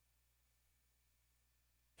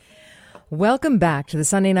Welcome back to the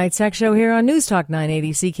Sunday Night Sex Show here on News Talk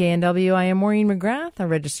 980 CKNW. I am Maureen McGrath, a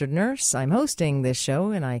registered nurse. I'm hosting this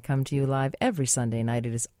show, and I come to you live every Sunday night.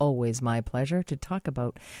 It is always my pleasure to talk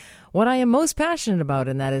about what I am most passionate about,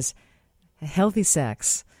 and that is healthy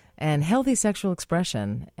sex and healthy sexual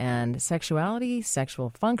expression and sexuality,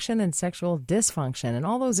 sexual function, and sexual dysfunction, and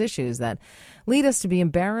all those issues that lead us to be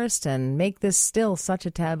embarrassed and make this still such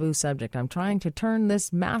a taboo subject. I'm trying to turn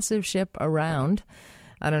this massive ship around.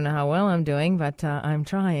 I don't know how well I'm doing, but I'm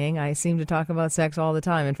trying. I seem to talk about sex all the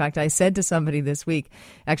time. In fact, I said to somebody this week,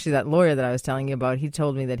 actually that lawyer that I was telling you about, he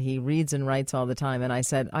told me that he reads and writes all the time. And I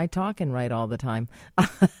said, I talk and write all the time.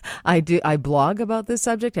 I blog about this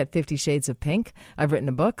subject at 50 Shades of Pink. I've written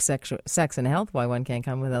a book, Sex and Health, Why One Can't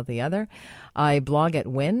Come Without the Other. I blog at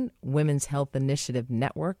WIN, Women's Health Initiative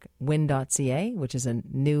Network, win.ca, which is a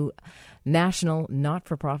new national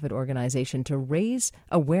not-for-profit organization to raise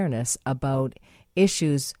awareness about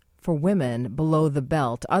issues for women below the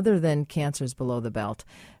belt, other than cancers below the belt.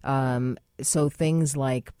 So things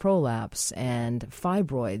like prolapse and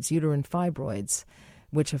fibroids, uterine fibroids,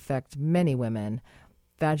 which affect many women,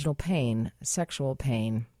 vaginal pain, sexual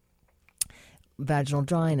pain, vaginal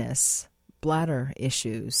dryness, bladder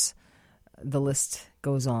issues. The list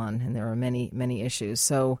goes on, and there are many, many issues.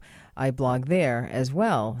 So I blog there as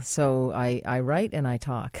well. So I write and I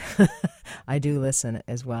talk. I do listen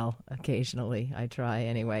as well occasionally. I try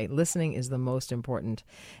anyway. Listening is the most important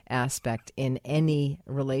aspect in any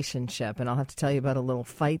relationship. And I'll have to tell you about a little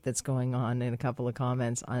fight that's going on in a couple of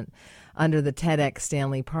comments under the TEDx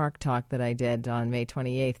Stanley Park talk that I did on May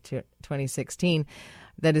 28th, 2016,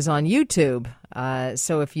 that is on YouTube.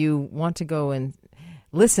 So if you want to go and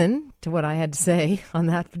listen to what I had to say on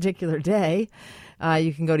that particular day,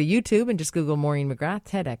 you can go to YouTube and just Google Maureen McGrath,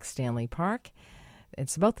 TEDx Stanley Park.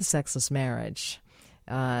 It's about the sexless marriage.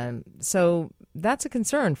 So that's a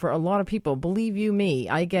concern for a lot of people. Believe you me,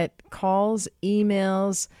 I get calls,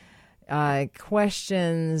 emails,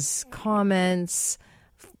 questions, comments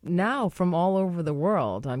now from all over the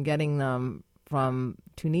world. I'm getting them from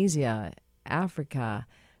Tunisia, Africa,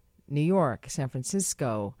 New York, San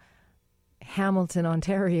Francisco, Hamilton,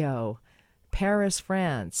 Ontario, Paris,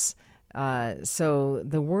 France. So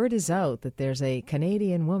the word is out that there's a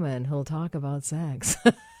Canadian woman who'll talk about sex.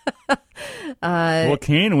 Well,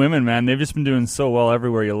 Canadian women, man, they've just been doing so well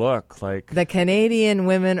everywhere you look. Like the Canadian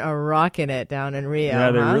women are rocking it down in Rio.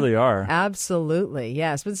 Yeah, they really are. Absolutely,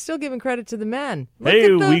 yes, but still giving credit to the men.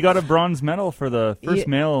 Hey, we got a bronze medal for the first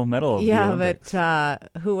male medal of the Olympics.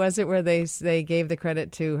 But who was it where they gave the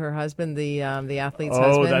credit to her husband, the athlete's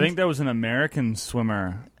husband? Oh, I think that was an American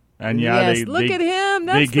swimmer. And yes, look at him.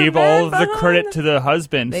 That's they gave all of the credit to the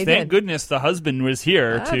husband. Thank goodness the husband was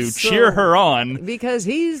here to cheer her on. Because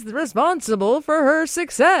he's responsible for her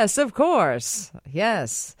success, of course.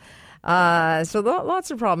 Yes. So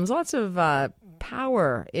lots of problems, lots of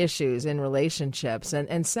power issues in relationships.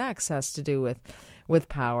 And sex has to do with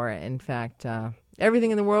power. In fact,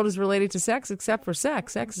 everything in the world is related to sex except for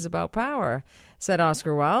sex. Sex is about power, said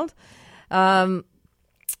Oscar Wilde.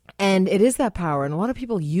 And it is that power, and a lot of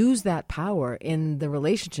people use that power in the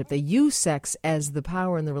relationship. They use sex as the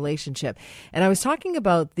power in the relationship. And I was talking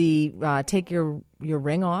about the take your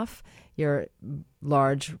ring off, your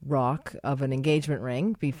large rock of an engagement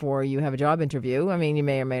ring before you have a job interview. I mean, you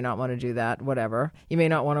may or may not want to do that, whatever. You may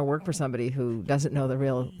not want to work for somebody who doesn't know the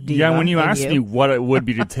real diva. Yeah, when you asked me what it would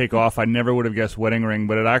be to take off, I never would have guessed wedding ring,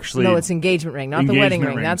 but it actually... No, it's engagement ring, not the wedding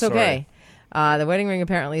ring. That's okay. The wedding ring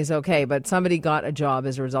apparently is okay, but somebody got a job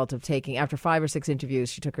as a result of after 5 or 6 interviews,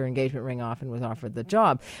 she took her engagement ring off and was offered the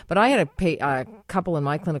job. But I had a couple in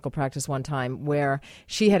my clinical practice one time where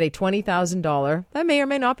she had a $20,000, that may or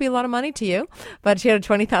may not be a lot of money to you, but she had a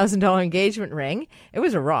 $20,000 engagement ring. It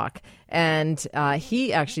was a rock. And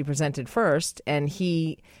he actually presented first, and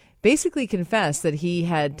he basically confessed that he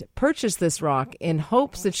had purchased this rock in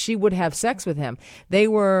hopes that she would have sex with him. They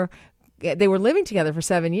were living together for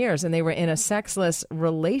 7 years, and they were in a sexless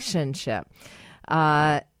relationship.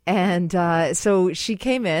 So she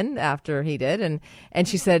came in after he did, and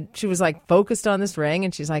she said she was like focused on this ring,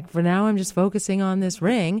 and she's like, for now I'm just focusing on this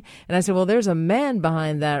ring. And I said, well, there's a man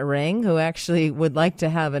behind that ring who actually would like to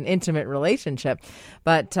have an intimate relationship.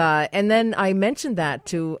 But and then I mentioned that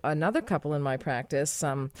to another couple in my practice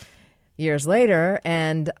some years later,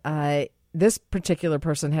 and this particular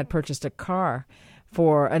person had purchased a car,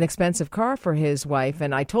 for an expensive car for his wife.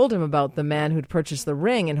 And I told him about the man who'd purchased the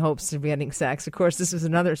ring in hopes of getting sex. Of course, this was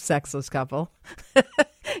another sexless couple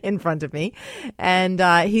in front of me. And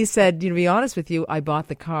he said, to be honest with you, I bought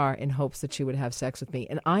the car in hopes that she would have sex with me.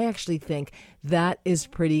 And I actually think that is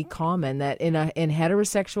pretty common, that in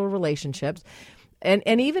heterosexual relationships,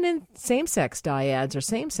 And even in same-sex dyads or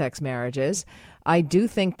same-sex marriages, I do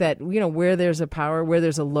think that, where there's a power, where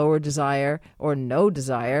there's a lower desire or no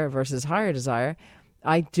desire versus higher desire,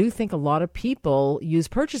 I do think a lot of people use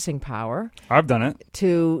purchasing power. I've done it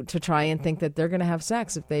to try and think that they're going to have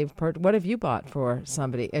sex if they've. What have you bought for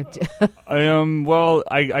somebody? Well,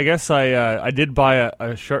 I guess I did buy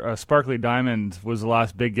a sparkly diamond. Was the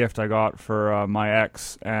last big gift I got for my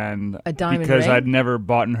ex, and a diamond because ring? I'd never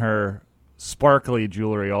bought her sparkly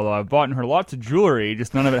jewelry. Although I've bought her lots of jewelry,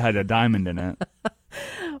 just none of it had a diamond in it.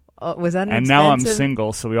 Was that an and expensive? Now I'm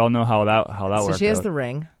single, so we all know how that works. So she has the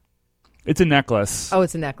ring. It's a necklace. Oh,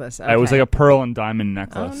 it's a necklace. Okay. It was like a pearl and diamond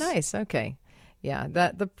necklace. Oh, nice. Okay, yeah.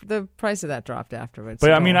 That the price of that dropped afterwards.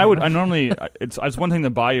 But I mean, I normally it's one thing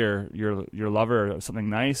to buy your lover something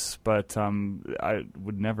nice, but I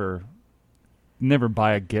would never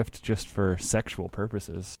buy a gift just for sexual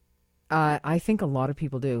purposes. I think a lot of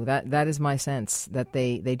people do. That is my sense, that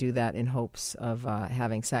they do that in hopes of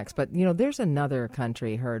having sex. But there's another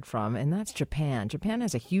country heard from, and that's Japan. Japan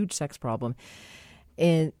has a huge sex problem,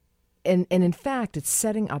 and in fact, it's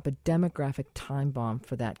setting up a demographic time bomb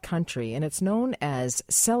for that country, and it's known as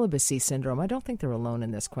celibacy syndrome. I don't think they're alone in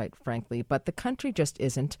this, quite frankly, but the country just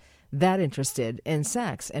isn't that interested in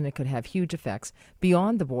sex, and it could have huge effects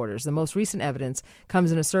beyond the borders. The most recent evidence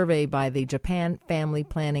comes in a survey by the Japan Family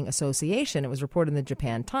Planning Association. It was reported in the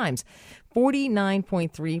Japan Times.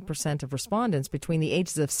 49.3% of respondents between the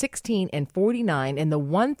ages of 16 and 49 in the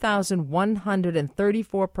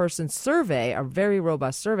 1,134-person survey, a very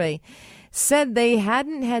robust survey, said they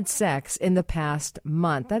hadn't had sex in the past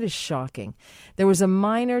month. That is shocking. There was a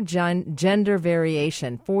minor gender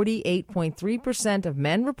variation. 48.3% of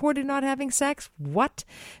men reported not having sex. What?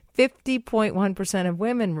 50.1% of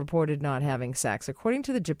women reported not having sex. According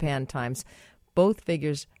to the Japan Times, both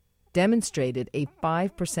figures demonstrated a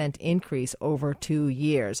 5% increase over 2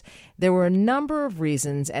 years. There were a number of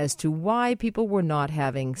reasons as to why people were not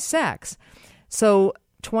having sex. So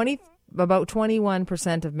about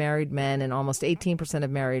 21% of married men and almost 18%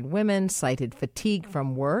 of married women cited fatigue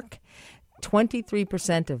from work.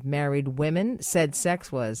 23% of married women said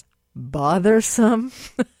sex was bothersome.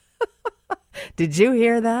 Did you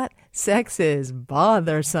hear that? Sex is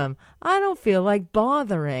bothersome. I don't feel like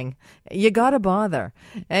bothering. You got to bother.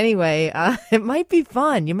 Anyway, it might be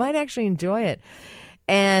fun. You might actually enjoy it.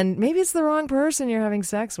 And maybe it's the wrong person you're having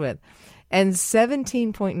sex with. And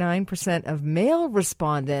 17.9% of male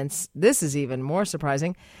respondents, this is even more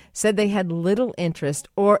surprising, said they had little interest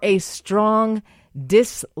or a strong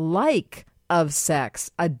dislike of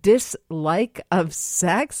sex. A dislike of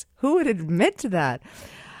sex? Who would admit to that?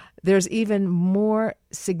 There's even more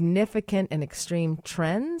significant and extreme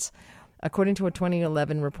trends. According to a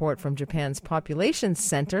 2011 report from Japan's Population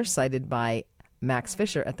Center, cited by Max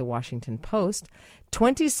Fisher at the Washington Post,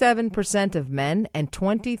 27% of men and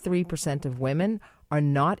 23% of women are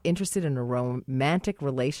not interested in a romantic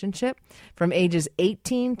relationship. From ages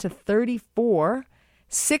 18 to 34,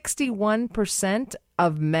 61%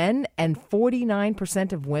 of men and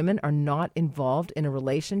 49% of women are not involved in a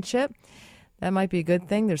relationship. That might be a good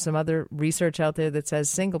thing. There's some other research out there that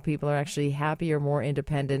says single people are actually happier, more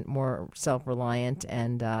independent, more self-reliant,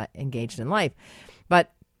 and engaged in life.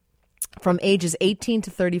 But from ages 18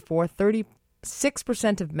 to 34,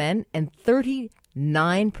 36% of men and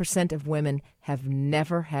 39% of women have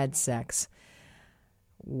never had sex.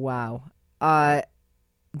 Wow.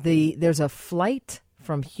 There's a flight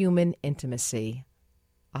from human intimacy,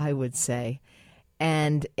 I would say.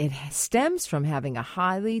 And it stems from having a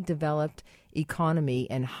highly developed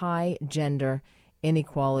economy and high gender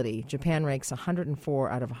inequality. Japan ranks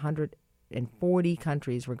 104 out of 140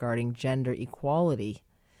 countries regarding gender equality.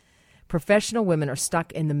 Professional women are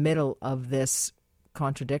stuck in the middle of this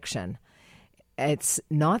contradiction. It's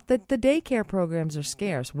not that the daycare programs are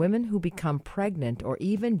scarce. Women who become pregnant or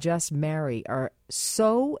even just marry are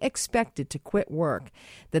so expected to quit work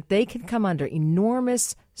that they can come under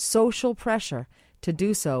enormous social pressure to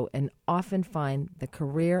do so and often find the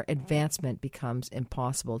career advancement becomes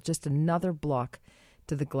impossible. Just another block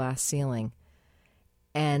to the glass ceiling.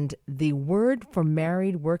 And the word for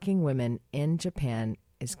married working women in Japan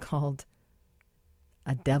is called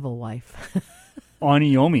a devil wife.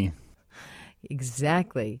 Oniomi.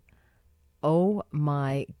 Exactly. Oh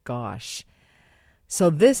my gosh.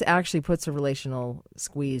 So this actually puts a relational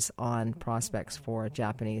squeeze on prospects for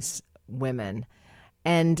Japanese women.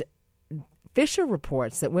 And Fisher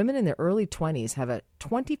reports that women in their early 20s have a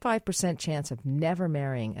 25% chance of never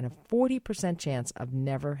marrying and a 40% chance of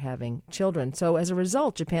never having children. So as a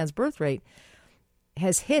result, Japan's birth rate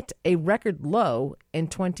has hit a record low in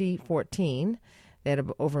 2014. They had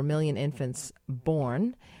over 1 million infants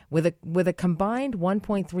born. With a combined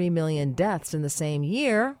 1.3 million deaths in the same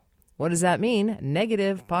year, what does that mean?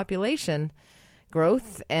 Negative population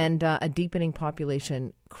growth and a deepening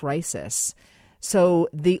population crisis. So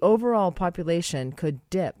the overall population could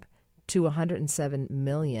dip to 107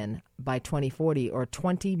 million by 2040, or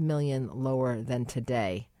 20 million lower than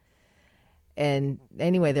today. And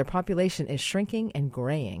anyway, their population is shrinking and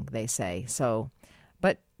graying, they say. So,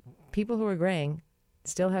 but people who are graying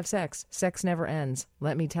still have sex. Sex never ends,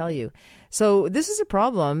 let me tell you. So this is a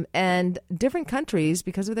problem, and different countries,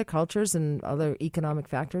 because of their cultures and other economic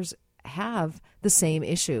factors, have the same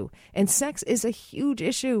issue. And sex is a huge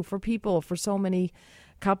issue for people, for so many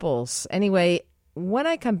couples. Anyway, when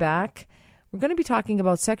I come back, we're going to be talking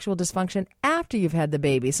about sexual dysfunction after you've had the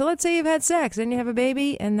baby. So let's say you've had sex and you have a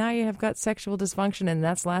baby, and now you have got sexual dysfunction, and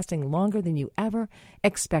that's lasting longer than you ever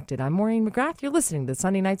expected. I'm Maureen McGrath. You're listening to the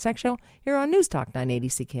Sunday Night Sex Show here on News Talk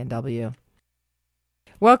 980 CKNW.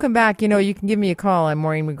 Welcome back. You know, you can give me a call. I'm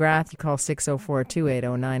Maureen McGrath. You call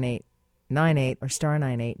 604-280-9898 or star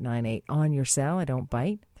 9898 on your cell. I don't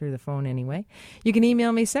bite through the phone anyway. You can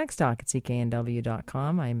email me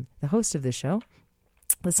sextalk@cknw.com. I'm the host of the show,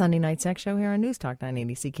 the Sunday Night Sex Show here on News Talk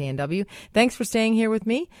 980 CKNW. Thanks for staying here with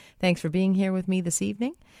me. Thanks for being here with me this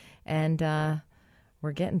evening. And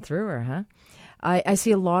we're getting through her, huh? I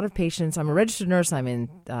see a lot of patients. I'm a registered nurse. I'm in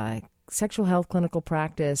sexual health clinical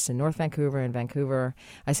practice in North Vancouver and Vancouver.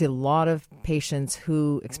 I see a lot of patients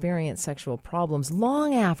who experience sexual problems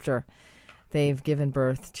long after they've given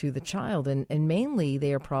birth to the child. And mainly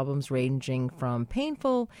they are problems ranging from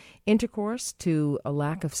painful intercourse to a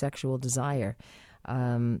lack of sexual desire.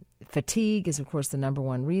 Fatigue is, of course, the number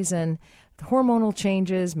one reason. The hormonal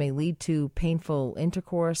changes may lead to painful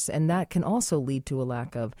intercourse, and that can also lead to a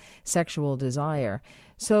lack of sexual desire.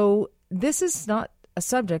 So this is not a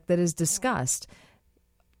subject that is discussed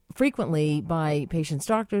frequently by patients'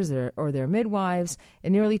 doctors or their midwives,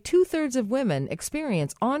 and nearly 2/3 of women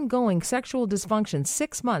experience ongoing sexual dysfunction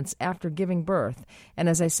 6 months after giving birth. And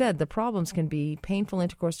as I said, the problems can be painful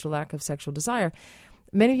intercourse to lack of sexual desire.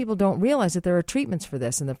 Many people don't realize that there are treatments for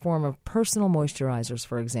this in the form of personal moisturizers,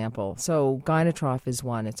 for example. So Gynatrof is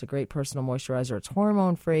one. It's a great personal moisturizer. It's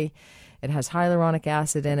hormone-free. It has hyaluronic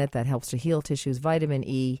acid in it that helps to heal tissues, vitamin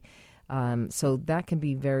E. So that can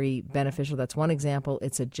be very beneficial. That's one example.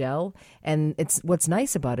 It's a gel. And what's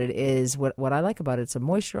nice about it is, what I like about it, it's a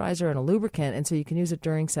moisturizer and a lubricant, and so you can use it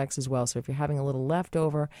during sex as well. So if you're having a little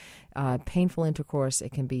leftover painful intercourse,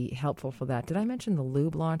 it can be helpful for that. Did I mention the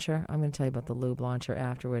lube launcher? I'm going to tell you about the lube launcher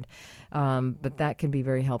afterward. But that can be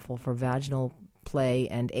very helpful for vaginal play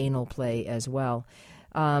and anal play as well.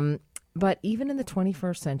 But even in the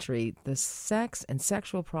 21st century, the sex and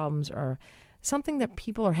sexual problems are something that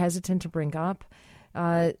people are hesitant to bring up.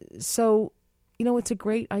 So, it's a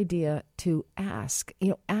great idea to ask.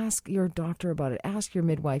 Ask your doctor about it. Ask your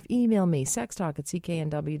midwife. Email me,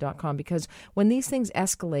 sextalk@cknw.com, because when these things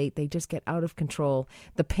escalate, they just get out of control.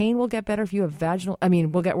 The pain will get better if you have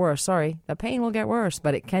will get worse. Sorry. The pain will get worse,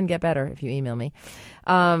 but it can get better if you email me.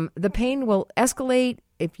 The pain will escalate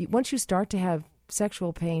once you start to have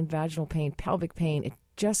sexual pain, vaginal pain, pelvic pain. It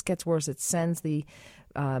just gets worse. It sends the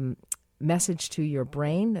message to your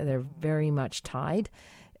brain. They're very much tied.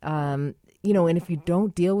 And if you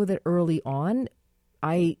don't deal with it early on,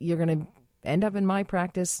 you're going to end up in my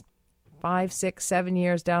practice 5, 6, 7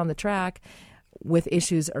 years down the track with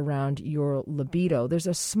issues around your libido. There's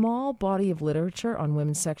a small body of literature on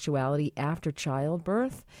women's sexuality after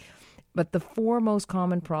childbirth. But the 4 most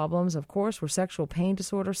common problems, of course, were sexual pain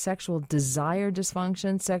disorder, sexual desire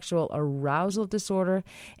dysfunction, sexual arousal disorder,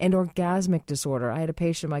 and orgasmic disorder. I had a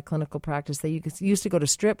patient in my clinical practice. They used to go to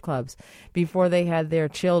strip clubs before they had their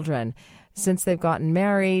children. Since they've gotten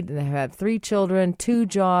married, and they've had 3 children, 2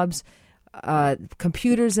 jobs,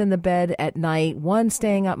 computers in the bed at night, one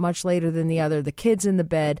staying up much later than the other, the kids in the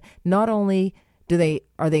bed. Not only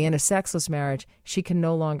are they in a sexless marriage, she can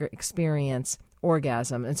no longer experience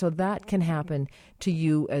orgasm. And so that can happen to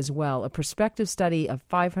you as well. A prospective study of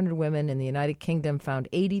 500 women in the United Kingdom found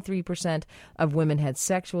 83% of women had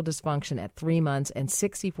sexual dysfunction at 3 months, and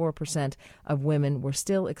 64% of women were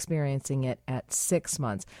still experiencing it at 6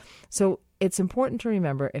 months. So it's important to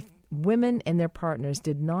remember, if women and their partners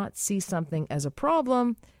did not see something as a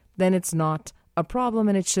problem, then it's not a problem,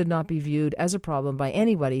 and it should not be viewed as a problem by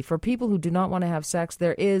anybody. For people who do not want to have sex,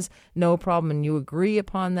 there is no problem, and you agree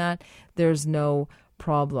upon that, there's no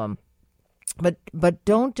problem. But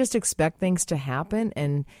don't just expect things to happen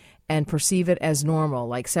and and perceive it as normal,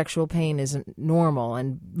 like sexual pain isn't normal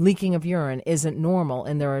and leaking of urine isn't normal,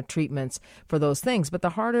 and there are treatments for those things. But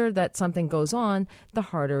the harder that something goes on, the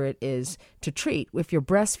harder it is to treat. If you're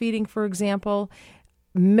breastfeeding, for example,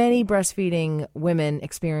 many breastfeeding women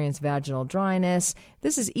experience vaginal dryness.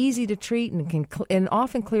 This is easy to treat and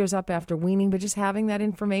often clears up after weaning, but just having that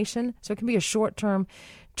information, so it can be a short-term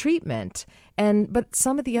treatment. But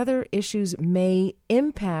some of the other issues may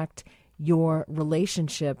impact your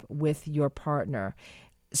relationship with your partner.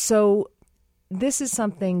 So this is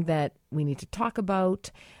something that we need to talk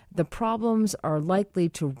about. The problems are likely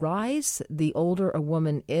to rise the older a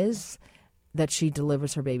woman is, that she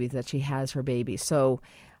delivers her babies, that she has her babies. So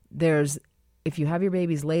if you have your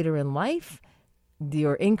babies later in life,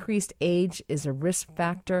 your increased age is a risk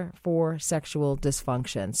factor for sexual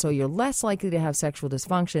dysfunction. So you're less likely to have sexual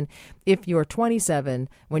dysfunction if you're 27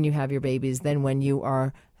 when you have your babies than when you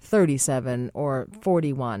are 37 or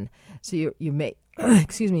 41. So you may,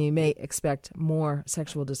 you may expect more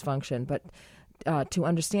sexual dysfunction, but to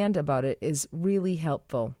understand about it is really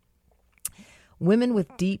helpful. Women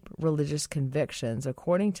with deep religious convictions,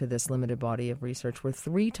 according to this limited body of research, were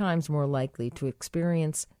 3 times more likely to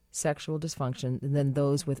experience sexual dysfunction than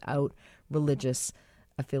those without religious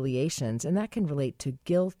affiliations. And that can relate to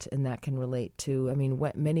guilt, and that can relate to,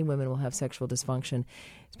 many women will have sexual dysfunction,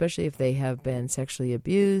 especially if they have been sexually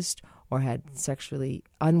abused or had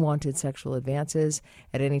unwanted sexual advances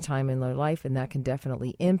at any time in their life, and that can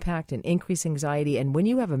definitely impact and increase anxiety. And when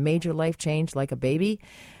you have a major life change like a baby,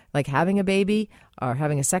 like having a baby or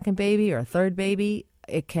having a second baby or a third baby,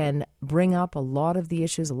 it can bring up a lot of the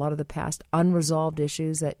issues, a lot of the past unresolved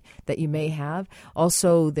issues that you may have.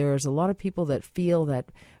 Also, there's a lot of people that feel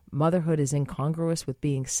that motherhood is incongruous with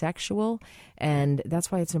being sexual, and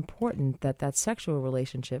that's why it's important that that sexual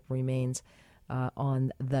relationship remains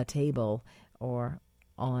on the table or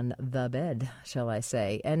on the bed, shall I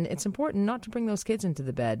say. And it's important not to bring those kids into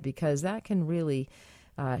the bed, because that can really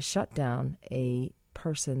shut down a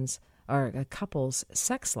person's or a couple's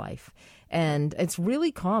sex life. And it's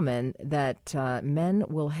really common that men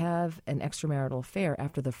will have an extramarital affair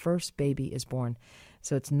after the first baby is born.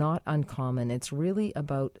 So it's not uncommon. It's really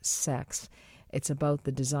about sex. It's about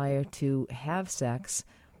the desire to have sex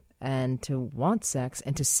and to want sex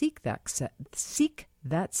and to seek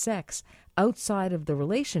that sex outside of the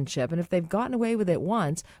relationship. And if they've gotten away with it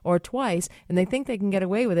once or twice and they think they can get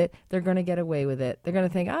away with it, they're going to get away with it. They're going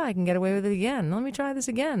to think, I can get away with it again. Let me try this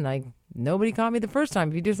again. Nobody caught me the first time.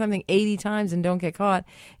 If you do something 80 times and don't get caught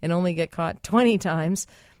and only get caught 20 times,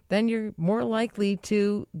 then you're more likely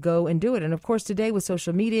to go and do it. And of course, today with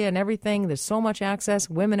social media and everything, there's so much access.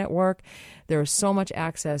 Women at work, there is so much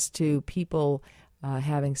access to people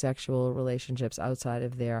having sexual relationships outside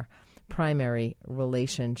of their primary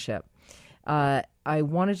relationship. I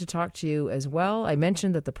wanted to talk to you as well. I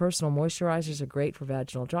mentioned that the personal moisturizers are great for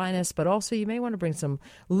vaginal dryness, but also you may want to bring some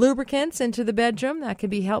lubricants into the bedroom. That can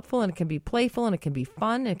be helpful, and it can be playful, and it can be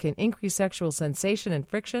fun. It can increase sexual sensation and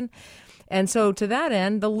friction. And so to that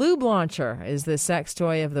end, the Lube Launcher is the sex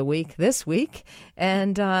toy of the week this week.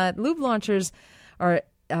 And Lube Launchers are,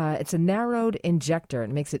 it's a narrowed injector.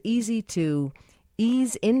 It makes it easy to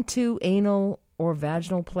ease into anal or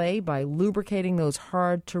vaginal play by lubricating those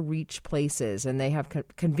hard-to-reach places. And they have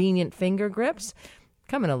convenient finger grips,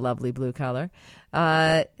 come in a lovely blue color.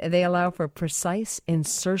 They allow for precise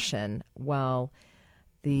insertion, while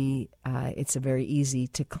it's a very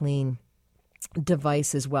ezy-to-clean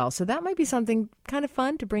device as well. So that might be something kind of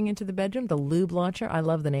fun to bring into the bedroom, the Lube Launcher. I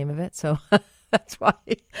love the name of it, so that's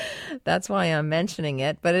why I'm mentioning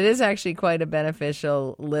it. But it is actually quite a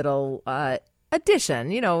beneficial little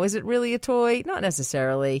addition. Is it really a toy? Not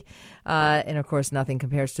necessarily. And of course, nothing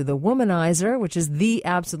compares to the Womanizer, which is the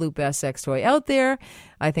absolute best sex toy out there.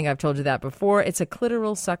 I think I've told you that before. It's a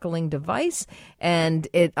clitoral suckling device, and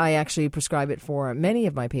I actually prescribe it for many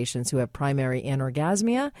of my patients who have primary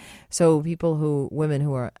anorgasmia. So women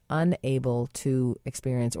who are unable to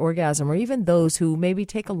experience orgasm, or even those who maybe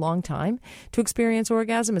take a long time to experience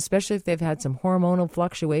orgasm, especially if they've had some hormonal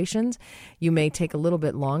fluctuations. You may take a little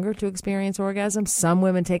bit longer to experience orgasm. Some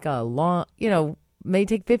women take may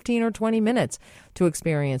take 15 or 20 minutes to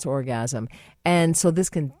experience orgasm. And so this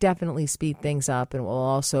can definitely speed things up, and will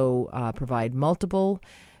also provide multiple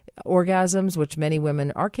orgasms, which many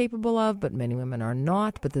women are capable of, but many women are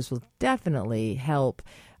not. But this will definitely help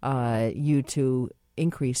you to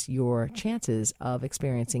increase your chances of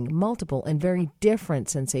experiencing multiple and very different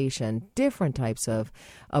sensation, different types of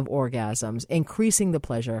orgasms, increasing the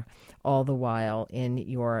pleasure all the while in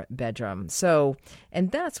your bedroom. So, and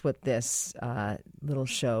that's what this little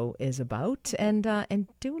show is about. And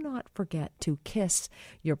do not forget to kiss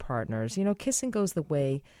your partners. You know, kissing goes the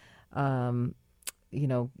way,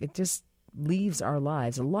 it just leaves our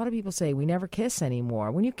lives. A lot of people say we never kiss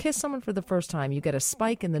anymore. When you kiss someone for the first time, you get a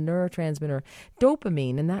spike in the neurotransmitter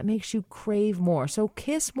dopamine, and that makes you crave more. So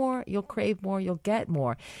kiss more, you'll crave more, you'll get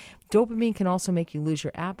more. Dopamine can also make you lose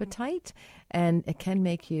your appetite, and it can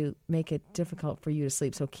make it difficult for you to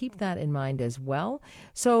sleep. So keep that in mind as well.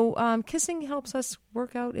 So kissing helps us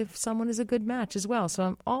work out if someone is a good match as well. So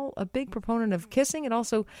I'm all a big proponent of kissing. It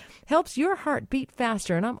also helps your heart beat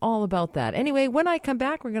faster, and I'm all about that. Anyway, when I come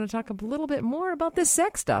back, we're going to talk a little bit more about this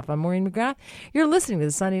sex stuff. I'm Maureen McGrath. You're listening to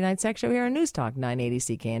the Sunday Night Sex Show here on News Talk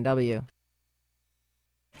 980 CKNW.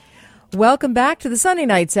 Welcome back to the Sunday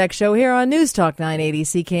Night Sex Show here on News Talk 980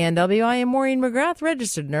 CKNW. I am Maureen McGrath,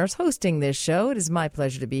 registered nurse, hosting this show. It is my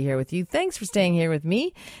pleasure to be here with you. Thanks for staying here with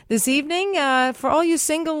me this evening. For all you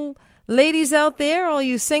single ladies out there, all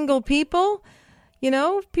you single people,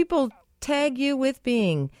 people tag you with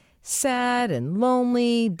being sad and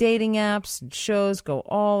lonely. Dating apps and shows go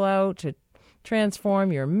all out to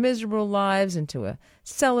transform your miserable lives into a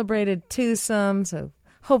celebrated twosome. So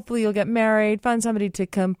hopefully you'll get married, find somebody to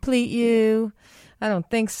complete you. I don't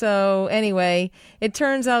think so. Anyway, it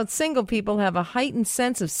turns out single people have a heightened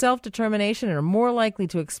sense of self-determination and are more likely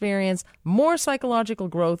to experience more psychological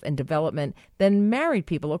growth and development than married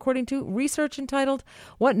people, according to research entitled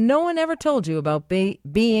What No One Ever Told You About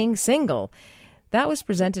Being Single. That was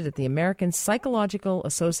presented at the American Psychological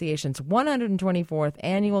Association's 124th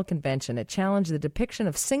Annual Convention. It challenged the depiction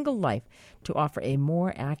of single life to offer a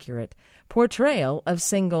more accurate portrayal of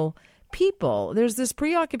single people. There's this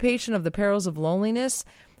preoccupation of the perils of loneliness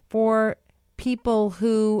for people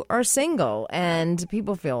who are single, and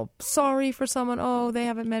people feel sorry for someone. Oh, they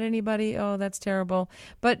haven't met anybody. Oh, that's terrible.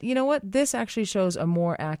 But you know what? This actually shows a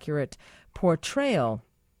more accurate portrayal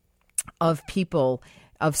of people,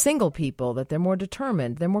 of single people, that they're more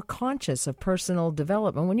determined, they're more conscious of personal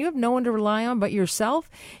development. When you have no one to rely on but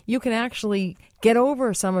yourself, you can actually get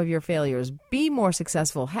over some of your failures, be more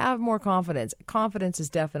successful, have more confidence. Confidence is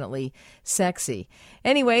definitely sexy.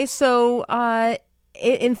 Anyway, so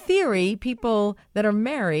in theory, people that are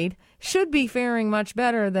married should be faring much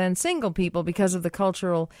better than single people because of the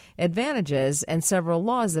cultural advantages and several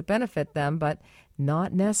laws that benefit them, but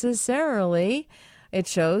not necessarily. It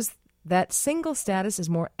shows that single status is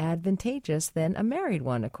more advantageous than a married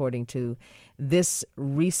one, according to this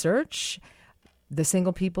research. The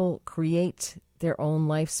single people create their own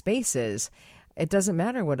life spaces. It doesn't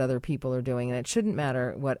matter what other people are doing, and it shouldn't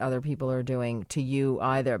matter what other people are doing to you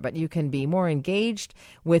either. But you can be more engaged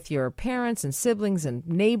with your parents and siblings and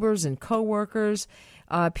neighbors and coworkers.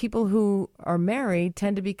 People who are married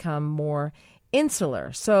tend to become more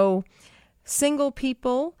insular. So single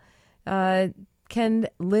people can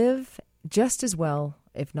live just as well,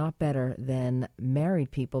 if not better, than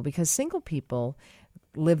married people, because single people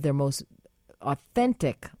live their most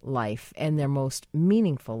authentic life and their most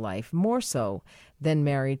meaningful life more so than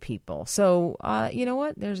married people. So, you know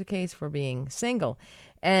what? There's a case for being single.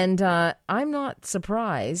 And I'm not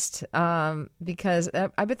surprised because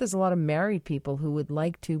I bet there's a lot of married people who would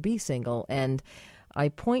like to be single. And I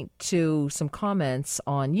point to some comments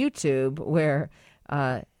on YouTube where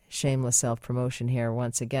shameless self-promotion here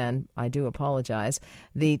once again. I do apologize.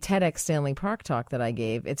 The TEDx Stanley Park talk that I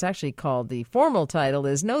gave, it's actually called, the formal title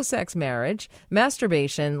is No Sex Marriage,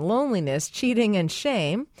 Masturbation, Loneliness, Cheating, and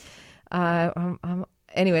Shame.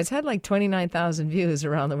 Anyway, it's had like 29,000 views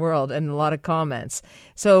around the world and a lot of comments.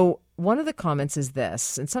 So one of the comments is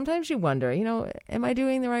this, and sometimes you wonder, am I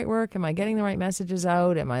doing the right work? Am I getting the right messages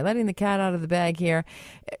out? Am I letting the cat out of the bag here?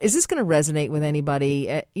 Is this going to resonate with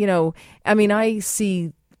anybody?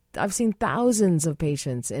 I've seen thousands of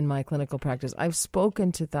patients in my clinical practice. I've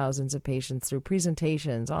spoken to thousands of patients through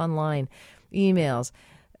presentations, online, emails,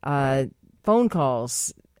 phone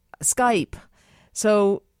calls, Skype.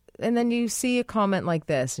 So, and then you see a comment like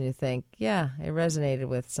this and you think, yeah, it resonated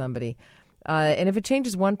with somebody. And if it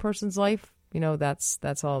changes one person's life,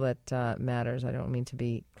 that's all that matters. I don't mean to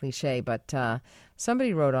be cliche, but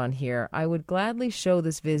somebody wrote on here, I would gladly show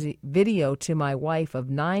this video to my wife of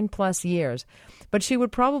 9+ years, but she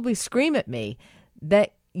would probably scream at me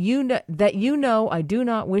that I do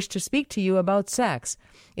not wish to speak to you about sex.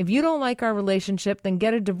 If you don't like our relationship, then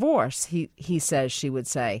get a divorce, he says, she would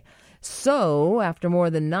say. So, after more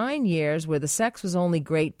than 9 years where the sex was only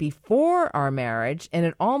great before our marriage and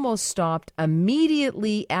it almost stopped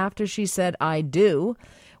immediately after she said, I do,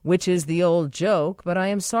 which is the old joke, but I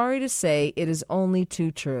am sorry to say it is only too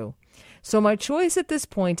true. So my choice at this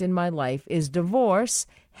point in my life is divorce,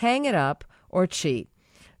 hang it up, or cheat.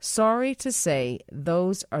 Sorry to say,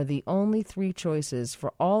 those are the only 3 choices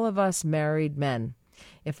for all of us married men.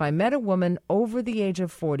 If I met a woman over the age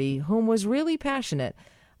of 40 whom was really passionate,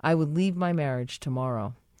 I would leave my marriage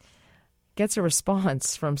tomorrow. Gets a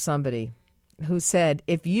response from somebody who said,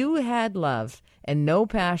 if you had love and no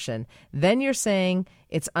passion, then you're saying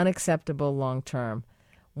it's unacceptable long term.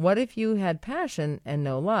 What if you had passion and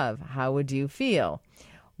no love? How would you feel?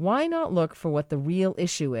 Why not look for what the real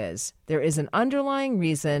issue is? There is an underlying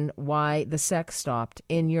reason why the sex stopped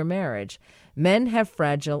in your marriage. Men have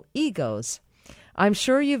fragile egos. I'm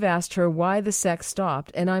sure you've asked her why the sex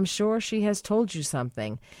stopped, and I'm sure she has told you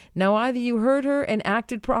something. Now, either you heard her and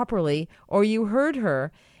acted properly, or you heard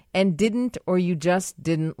her and didn't, or you just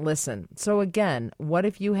didn't listen. So again, what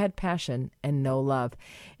if you had passion and no love?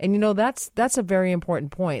 And that's a very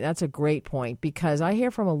important point. That's a great point, because I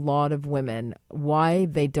hear from a lot of women why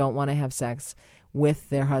they don't want to have sex with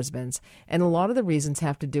their husbands. And a lot of the reasons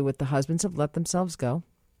have to do with the husbands have let themselves go.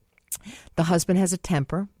 The husband has a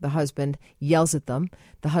temper. The husband yells at them.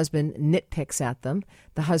 The husband nitpicks at them.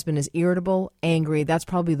 The husband is irritable, angry. That's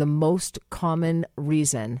probably the most common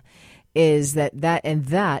reason, is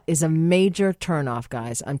that is a major turnoff,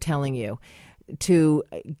 guys. I'm telling you, to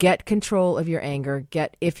get control of your anger,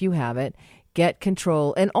 if you have it, get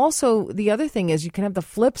control. And also the other thing is you can have the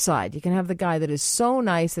flip side. You can have the guy that is so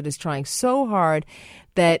nice, that is trying so hard,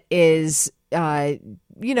 that is,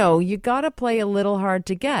 you got to play a little hard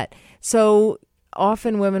to get. So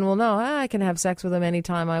often women will know, I can have sex with him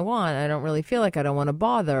anytime I want. I don't really feel like I don't want to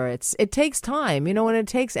bother. It takes time, and it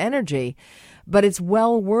takes energy, but it's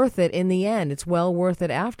well worth it in the end. It's well worth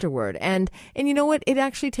it afterward. And you know what? It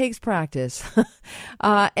actually takes practice.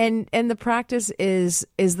 And the practice is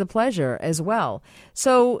the pleasure as well.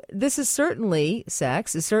 So sex is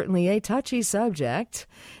certainly a touchy subject.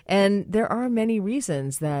 And there are many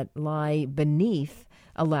reasons that lie beneath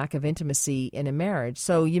a lack of intimacy in a marriage.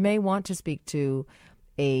 So you may want to speak to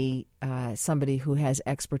somebody who has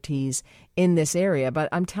expertise in this area. But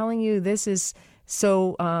I'm telling you, this is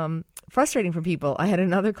so frustrating for people. I had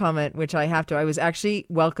another comment, which I was actually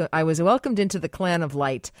welcomed into the Clan of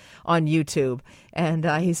Light on YouTube. And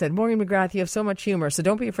he said, Maureen McGrath, you have so much humor, so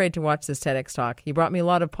don't be afraid to watch this TEDx talk. You brought me a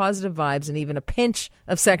lot of positive vibes and even a pinch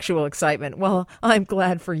of sexual excitement. Well, I'm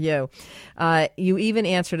glad for you. You even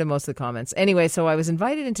answered to most of the comments. Anyway, so I was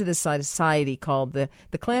invited into this society called the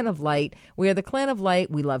Clan of Light. We are the Clan of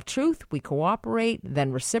Light. We love truth. We cooperate,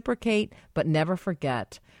 then reciprocate, but never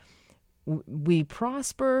forget. We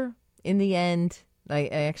prosper in the end. I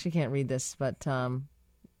actually can't read this, but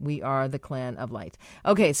we are the Clan of Light.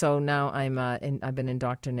 Okay, so now I've been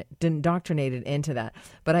indoctrinated into that.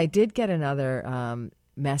 But I did get another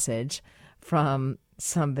message from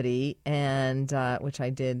somebody, and which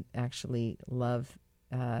I did actually love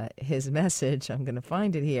his message. I'm going to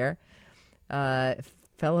find it here.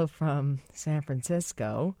 Fellow from San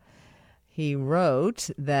Francisco. He wrote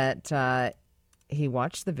that he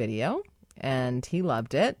watched the video and he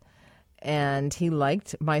loved it. And he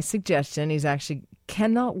liked my suggestion. He's actually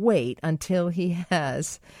cannot wait until he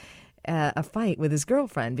has a fight with his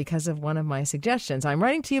girlfriend because of one of my suggestions. I'm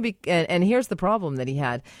writing to you, and here's the problem that he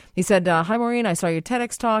had. He said, hi, Maureen, I saw your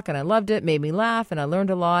TEDx talk, and I loved it, made me laugh, and I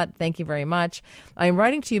learned a lot. Thank you very much. I'm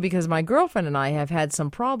writing to you because my girlfriend and I have had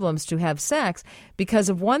some problems to have sex because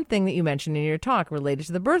of one thing that you mentioned in your talk related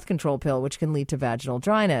to the birth control pill, which can lead to vaginal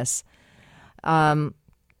dryness. So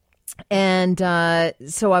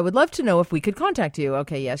I would love to know if we could contact you.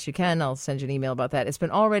 Okay, yes, you can. I'll send you an email about that. It's been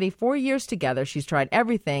already 4 years together. She's tried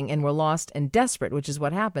everything and we're lost and desperate, which is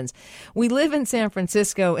what happens. We live in San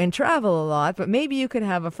Francisco and travel a lot, but maybe you could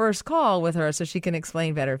have a first call with her so she can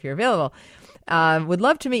explain better if you're available. Would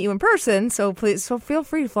love to meet you in person, so feel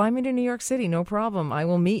free to fly me to New York City. No problem. I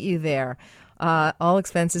will meet you there. All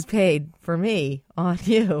expenses paid for me on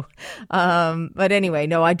you. But anyway,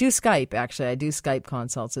 no, I do Skype, actually. I do Skype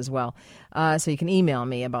consults as well. So you can email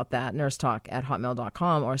me about that,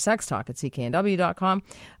 nursetalk@hotmail.com or sextalk@cknw.com.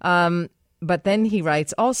 But then he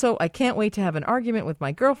writes, also, I can't wait to have an argument with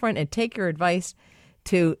my girlfriend and take your advice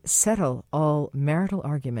to settle all marital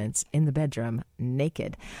arguments in the bedroom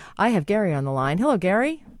naked. I have Gary on the line. Hello,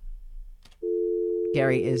 Gary.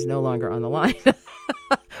 Gary is no longer on the line.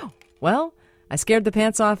 Well, I scared the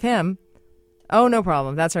pants off him. Oh, no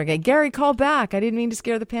problem. That's okay. Gary, call back. I didn't mean to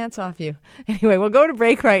scare the pants off you. Anyway, we'll go to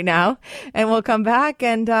break right now, and we'll come back,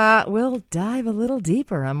 and we'll dive a little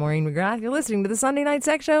deeper. I'm Maureen McGrath. You're listening to the Sunday Night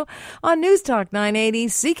Sex Show on News Talk 980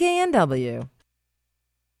 CKNW.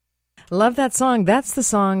 Love that song. That's the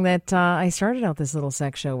song that I started out this little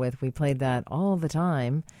sex show with. We played that all the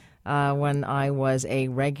time when I was a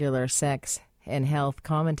regular sex and health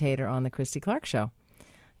commentator on the Christy Clark Show.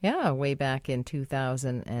 Yeah, way back in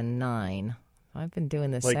 2009. I've been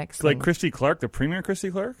doing this sex thing. Like Christy Clark, the Premier Christy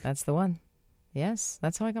Clark? That's the one. Yes,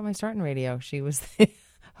 that's how I got my start in radio. She was the host.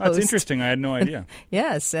 That's interesting. I had no idea.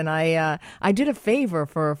 Yes, and I did a favor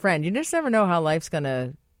for a friend. You just never know how life's going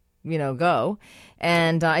to, go.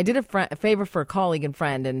 And I did a favor for a colleague and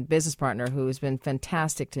friend and business partner who's been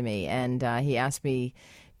fantastic to me. And he asked me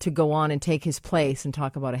to go on and take his place and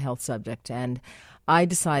talk about a health subject. And I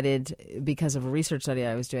decided, because of a research study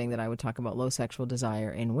I was doing, that I would talk about low sexual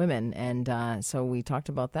desire in women. And so we talked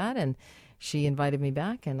about that, and she invited me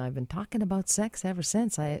back, and I've been talking about sex ever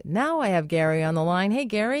since. Now I have Gary on the line. Hey,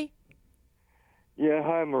 Gary. Yeah,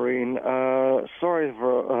 hi, Maureen. Sorry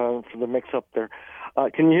for the mix-up there.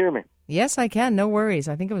 Can you hear me? Yes, I can. No worries.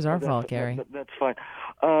 I think it was our fault, Gary. That's fine.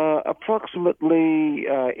 Approximately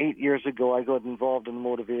 8 years ago, I got involved in a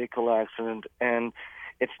motor vehicle accident, and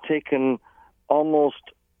it's taken almost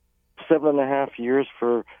 7.5 years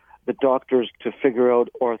for the doctors to figure out,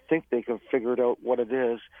 or think they can figure out what it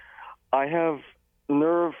is. I have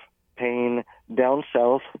nerve pain down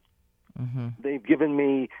south. Mm-hmm. They've given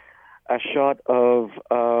me a shot of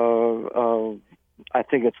I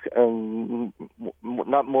think it's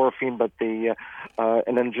not morphine, but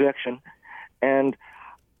an injection, and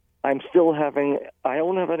I'm still having. I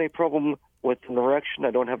don't have any problem with an erection.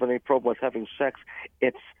 I don't have any problem with having sex.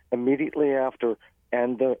 It's immediately after,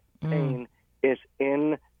 and the pain is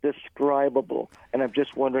indescribable. And I'm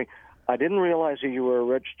just wondering. I didn't realize that you were a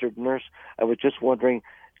registered nurse. I was just wondering.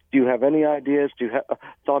 Do you have any ideas? Do you have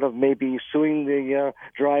thought of maybe suing the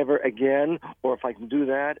driver again, or if I can do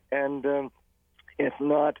that? And if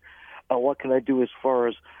not, what can I do as far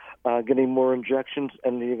as getting more injections?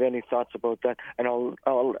 And do you have any thoughts about that? And I'll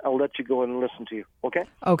let you go and listen to you. Okay?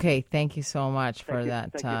 Okay. Thank you so much for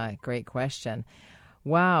that great question.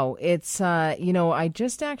 Wow, it's I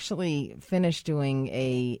just actually finished doing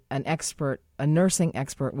a nursing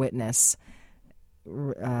expert witness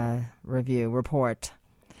report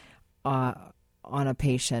on a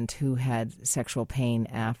patient who had sexual pain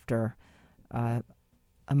after a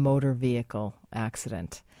motor vehicle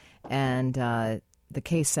accident. And the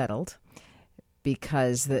case settled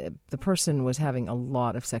because the person was having a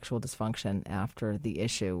lot of sexual dysfunction after the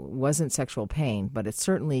issue. It wasn't sexual pain, but it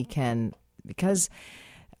certainly can, because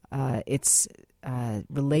it's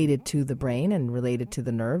related to the brain and related to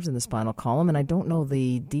the nerves in the spinal column. And I don't know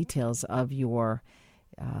the details of your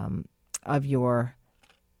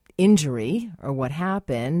injury or what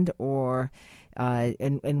happened, or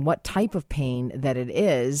and what type of pain that it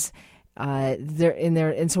is.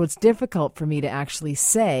 And so it's difficult for me to actually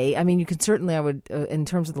say. I mean, you could certainly, I would, in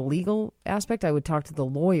terms of the legal aspect, I would talk to the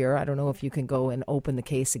lawyer. I don't know if you can go and open the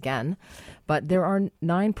case again, but there are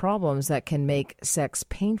 9 problems that can make sex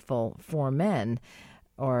painful for men,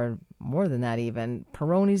 or more than that even.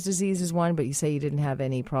 Peyronie's disease is one, but you say you didn't have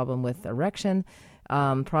any problem with erection.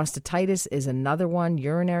 Prostatitis is another one,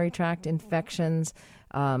 urinary tract infections.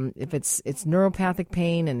 If it's neuropathic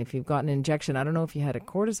pain, and if you've gotten an injection, I don't know if you had a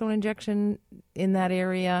cortisone injection in that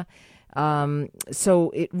area.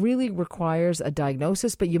 So it really requires a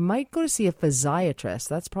diagnosis, but you might go to see a physiatrist.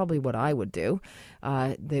 That's probably what I would do.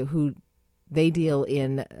 They deal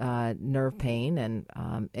in nerve pain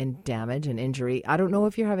and damage and injury. I don't know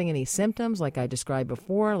if you're having any symptoms like I described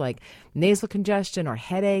before, like nasal congestion or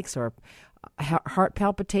headaches or heart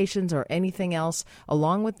palpitations or anything else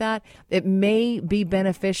along with that. It may be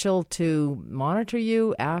beneficial to monitor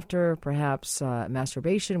you after perhaps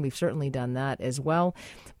masturbation. We've certainly done that as well.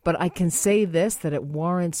 But I can say this, that it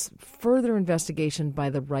warrants further investigation by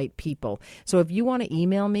the right people. So if you want to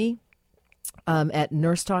email me at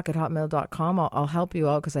nursetalk@hotmail.com, I'll help you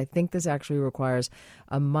out, because I think this actually requires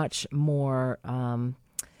a much more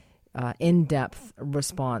in-depth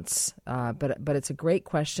response, but it's a great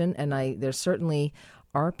question, and there certainly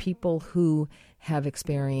are people who have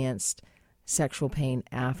experienced sexual pain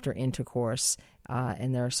after intercourse,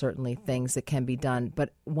 and there are certainly things that can be done.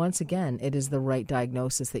 But once again, it is the right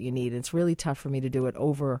diagnosis that you need. It's really tough for me to do it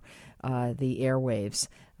over the airwaves,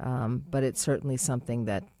 but it's certainly something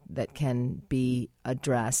that can be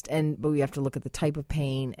addressed. But we have to look at the type of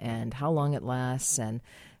pain and how long it lasts, and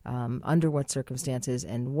under what circumstances,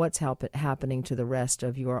 and what's happening to the rest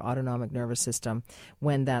of your autonomic nervous system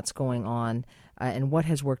when that's going on, and what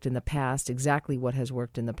has worked in the past, exactly what has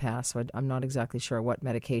worked in the past. So I'm not exactly sure what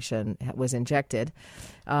medication was injected.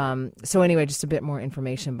 So anyway, just a bit more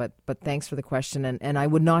information, but thanks for the question. And I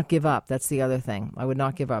would not give up. That's the other thing. I would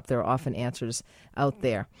not give up. There are often answers out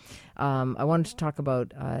there. I wanted to talk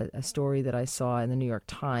about a story that I saw in the New York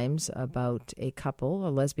Times about a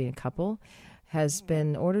lesbian couple, has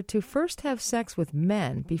been ordered to first have sex with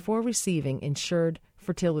men before receiving insured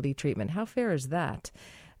fertility treatment. How fair is that?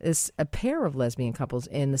 A pair of lesbian couples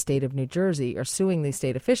in the state of New Jersey are suing the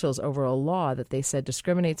state officials over a law that they said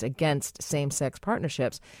discriminates against same-sex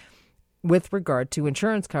partnerships with regard to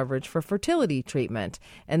insurance coverage for fertility treatment.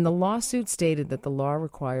 And the lawsuit stated that the law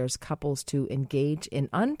requires couples to engage in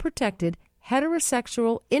unprotected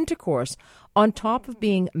heterosexual intercourse on top of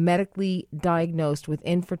being medically diagnosed with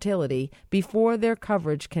infertility before their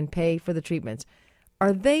coverage can pay for the treatments.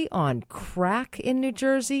 Are they on crack in New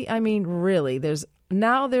Jersey? I mean, really,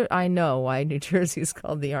 I know why New Jersey is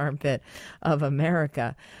called the armpit of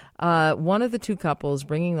America. One of the two couples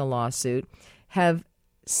bringing the lawsuit has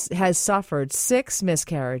suffered 6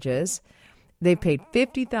 miscarriages. They paid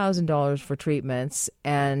 $50,000 for treatments,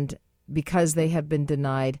 and because they have been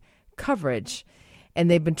denied coverage, and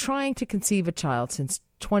they've been trying to conceive a child since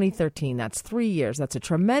 2013. That's 3 years. That's a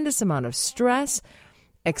tremendous amount of stress,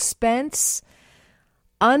 expense,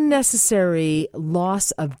 unnecessary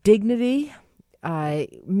loss of dignity,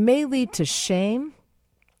 may lead to shame,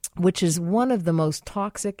 which is one of the most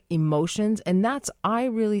toxic emotions. And I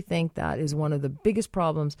really think that is one of the biggest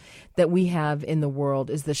problems that we have in the world,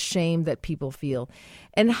 is the shame that people feel.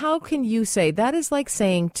 And how can you say, that is like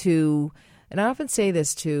saying to, and I often say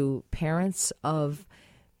this to parents of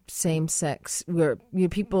same-sex, where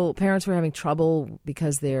parents who are having trouble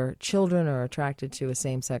because their children are attracted to a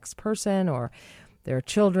same-sex person, or their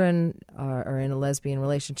children are in a lesbian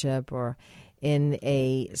relationship or in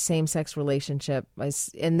a same-sex relationship,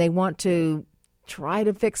 and they want to try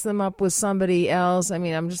to fix them up with somebody else. I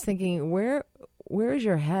mean, I'm just thinking, where is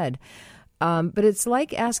your head? But it's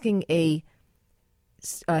like asking a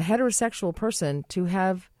heterosexual person to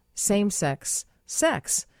have same-sex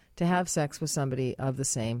sex, to have sex with somebody of the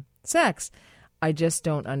same sex. I just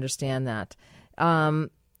don't understand that.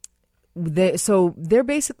 So they're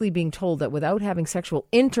basically being told that without having sexual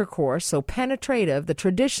intercourse, so penetrative, the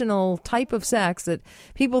traditional type of sex that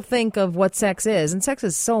people think of what sex is, and sex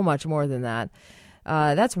is so much more than that.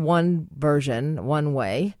 That's one version, one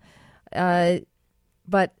way.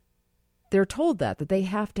 But they're told that they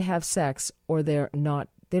have to have sex, or they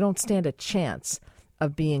don't stand a chance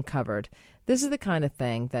of being covered. This is the kind of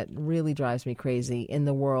thing that really drives me crazy in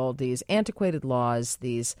the world, these antiquated laws,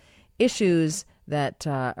 these issues that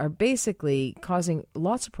are basically causing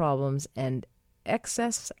lots of problems and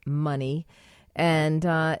excess money, and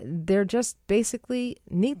they're just basically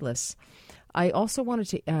needless. I also wanted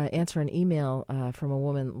to answer an email from a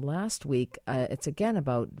woman last week. It's again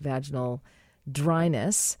about vaginal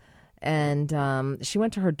dryness, and she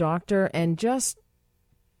went to her doctor and just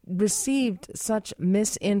received such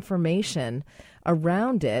misinformation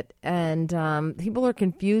around it, and people are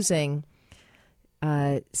confusing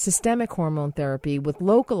systemic hormone therapy with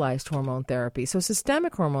localized hormone therapy. So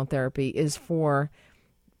systemic hormone therapy is for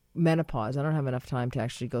menopause. I don't have enough time to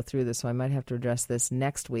actually go through this, so I might have to address this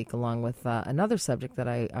next week along with another subject that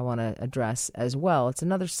I want to address as well. It's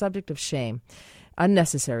another subject of shame,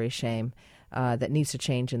 unnecessary shame, that needs to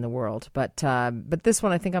change in the world. But this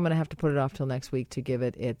one, I think I'm going to have to put it off till next week to give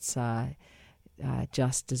it its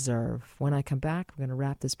just deserve. When I come back, we're going to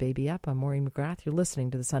wrap this baby up. I'm Maureen McGrath. You're listening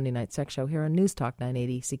to the Sunday Night Sex Show here on News Talk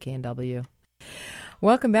 980 CKNW.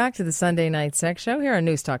 Welcome back to the Sunday Night Sex Show here on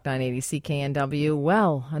News Talk 980 CKNW.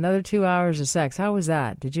 Well, another 2 hours of sex. How was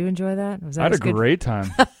that? Did you enjoy that? I had a great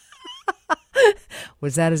time.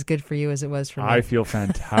 Was that as good for you as it was for me? I feel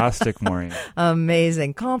fantastic, Maureen.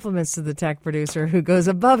 Amazing. Compliments to the tech producer who goes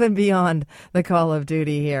above and beyond the call of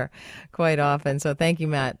duty here quite often. So thank you,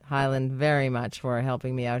 Matt Hyland, very much for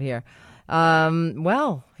helping me out here.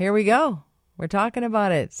 Well, here we go. We're talking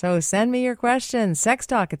about it. So send me your questions.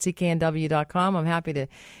 sextalk@cknw.com. I'm happy to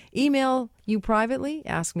email you privately,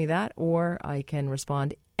 ask me that, or I can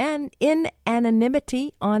respond in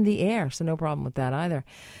anonymity on the air. So no problem with that either.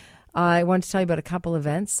 I want to tell you about a couple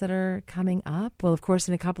events that are coming up. Well, of course,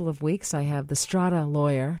 in a couple of weeks, I have the Strata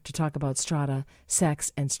lawyer to talk about Strata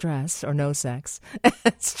sex and stress, or no sex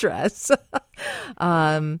and stress.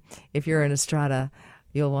 If you're in a Strata,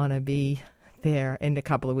 you'll want to be there in a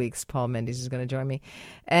couple of weeks. Paul Mendes is going to join me.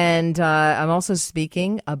 And I'm also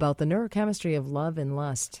speaking about the neurochemistry of love and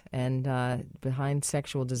lust and behind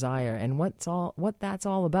sexual desire and what that's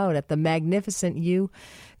all about at the Magnificent You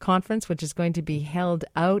conference, which is going to be held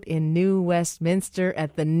out in New Westminster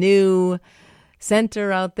at the new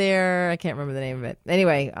center out there. I can't remember the name of it.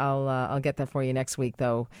 Anyway, I'll get that for you next week,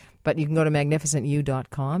 though. But you can go to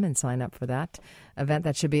magnificentyou.com and sign up for that event.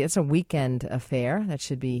 It's a weekend affair. That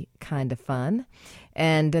should be kind of fun.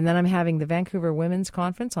 And then I'm having the Vancouver Women's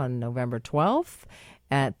Conference on November 12th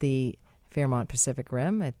at the Fairmont Pacific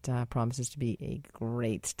Rim. It promises to be a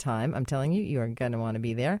great time. I'm telling you, you are going to want to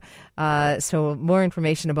be there. So more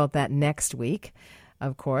information about that next week,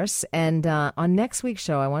 of course. And on next week's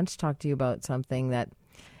show, I want to talk to you about something that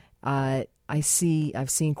I've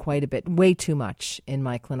seen quite a bit, way too much in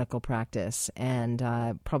my clinical practice. And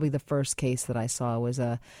probably the first case that I saw was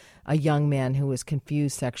a young man who was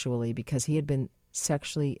confused sexually because he had been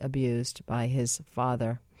sexually abused by his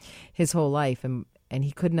father his whole life. And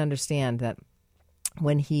he couldn't understand that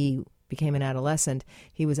when he became an adolescent,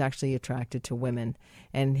 he was actually attracted to women.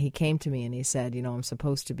 And he came to me and he said, I'm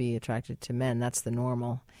supposed to be attracted to men. That's the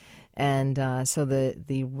normal. And so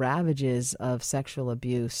the ravages of sexual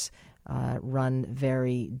abuse run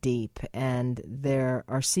very deep, and there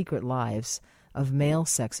are secret lives of male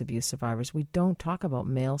sex abuse survivors. We don't talk about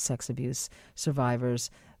male sex abuse survivors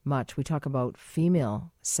much. We talk about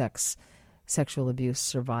female sexual abuse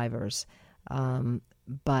survivors,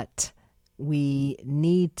 but we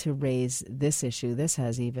need to raise this issue. This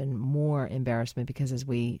has even more embarrassment because, as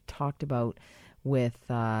we talked about with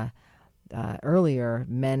earlier,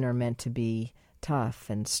 men are meant to be tough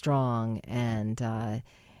and strong, and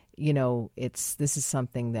this is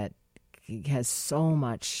something that has so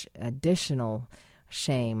much additional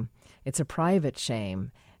shame. It's a private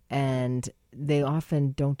shame, and they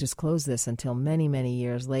often don't disclose this until many, many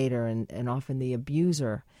years later, and often the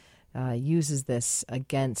abuser uses this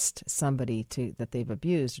against somebody that they've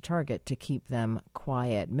abused, a target, to keep them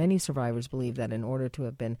quiet. Many survivors believe that in order to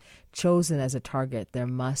have been chosen as a target, there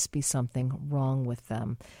must be something wrong with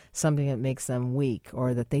them, something that makes them weak,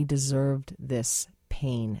 or that they deserved this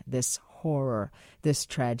pain, this horror, this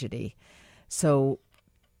tragedy. So,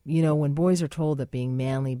 when boys are told that being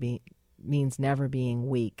manly means never being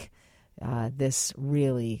weak, this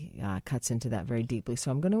really cuts into that very deeply. So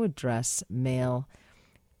I'm going to address male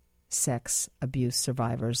sex abuse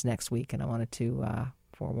survivors next week, and I wanted to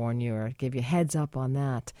forewarn you or give you a heads up on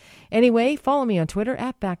that. Anyway, follow me on Twitter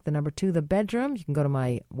at @back2thebedroom. You can go to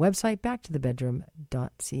my website,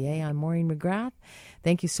 backtothebedroom.ca. I'm Maureen McGrath.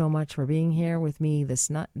 Thank you so much for being here with me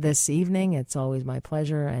this evening. It's always my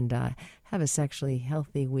pleasure, and have a sexually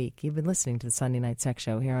healthy week. You've been listening to the Sunday Night Sex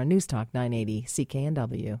Show here on News Talk 980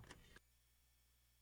 CKNW.